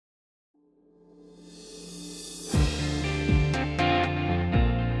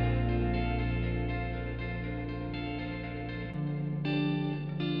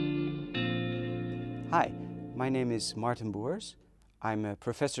My name is Maarten Boers. I'm a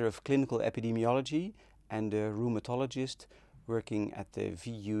professor of clinical epidemiology and a rheumatologist working at the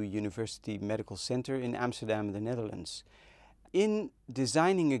VU University Medical Center in Amsterdam, the Netherlands. In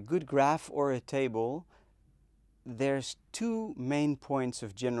designing a good graph or a table, there's two main points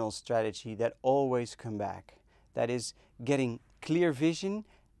of general strategy that always come back. That is getting clear vision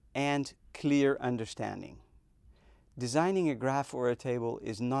and clear understanding. Designing a graph or a table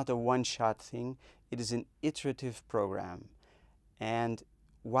is not a one-shot thing, it is an iterative program. And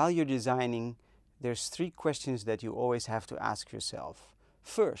while you're designing, there's three questions that you always have to ask yourself.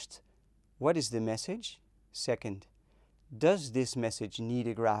 First, what is the message? Second, does this message need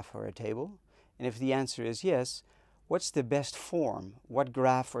a graph or a table? And if the answer is yes, what's the best form? What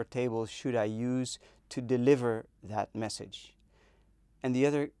graph or table should I use to deliver that message? And the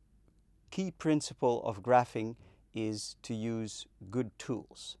other key principle of graphing is to use good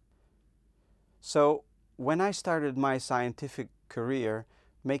tools. So when I started my scientific career,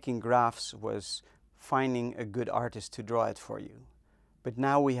 making graphs was finding a good artist to draw it for you. But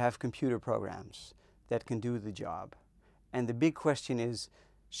now we have computer programs that can do the job. And the big question is,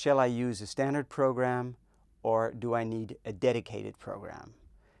 shall I use a standard program or do I need a dedicated program?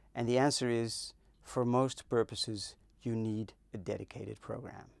 And the answer is, for most purposes, you need a dedicated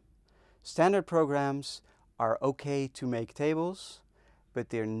program. Standard programs are okay to make tables, but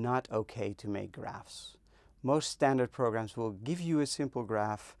they're not okay to make graphs. Most standard programs will give you a simple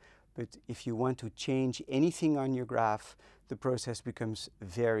graph, but if you want to change anything on your graph, the process becomes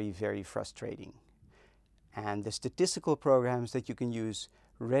very, very frustrating. And the statistical programs that you can use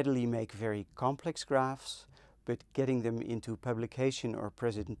readily make very complex graphs, but getting them into publication or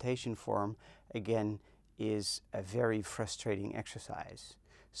presentation form, again, is a very frustrating exercise.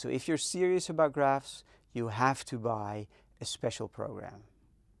 So if you're serious about graphs, you have to buy a special program.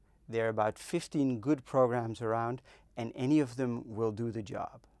 There are about 15 good programs around, and any of them will do the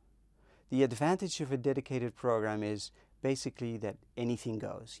job. The advantage of a dedicated program is basically that anything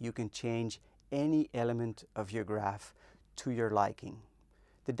goes. You can change any element of your graph to your liking.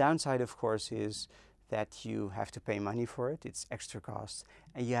 The downside, of course, is that you have to pay money for it. It's extra cost,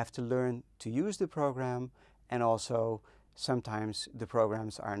 and you have to learn to use the program, and also sometimes the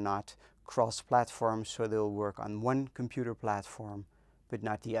programs are not cross-platform, so they'll work on one computer platform but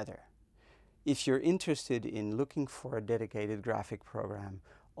not the other. If you're interested in looking for a dedicated graphic program,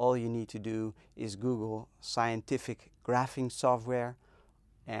 all you need to do is Google scientific graphing software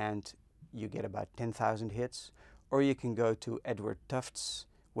and you get about 10,000 hits. Or you can go to Edward Tuft's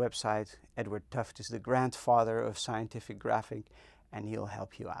website. Edward Tuft is the grandfather of scientific graphing, and he'll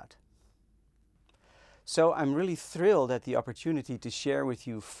help you out. So I'm really thrilled at the opportunity to share with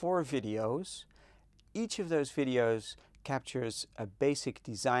you 4 videos. Each of those videos captures a basic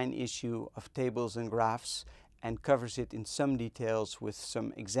design issue of tables and graphs and covers it in some details with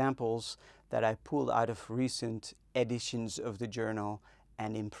some examples that I pulled out of recent editions of the journal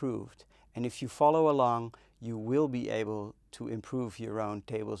and improved. And if you follow along, you will be able to improve your own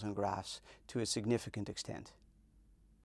tables and graphs to a significant extent.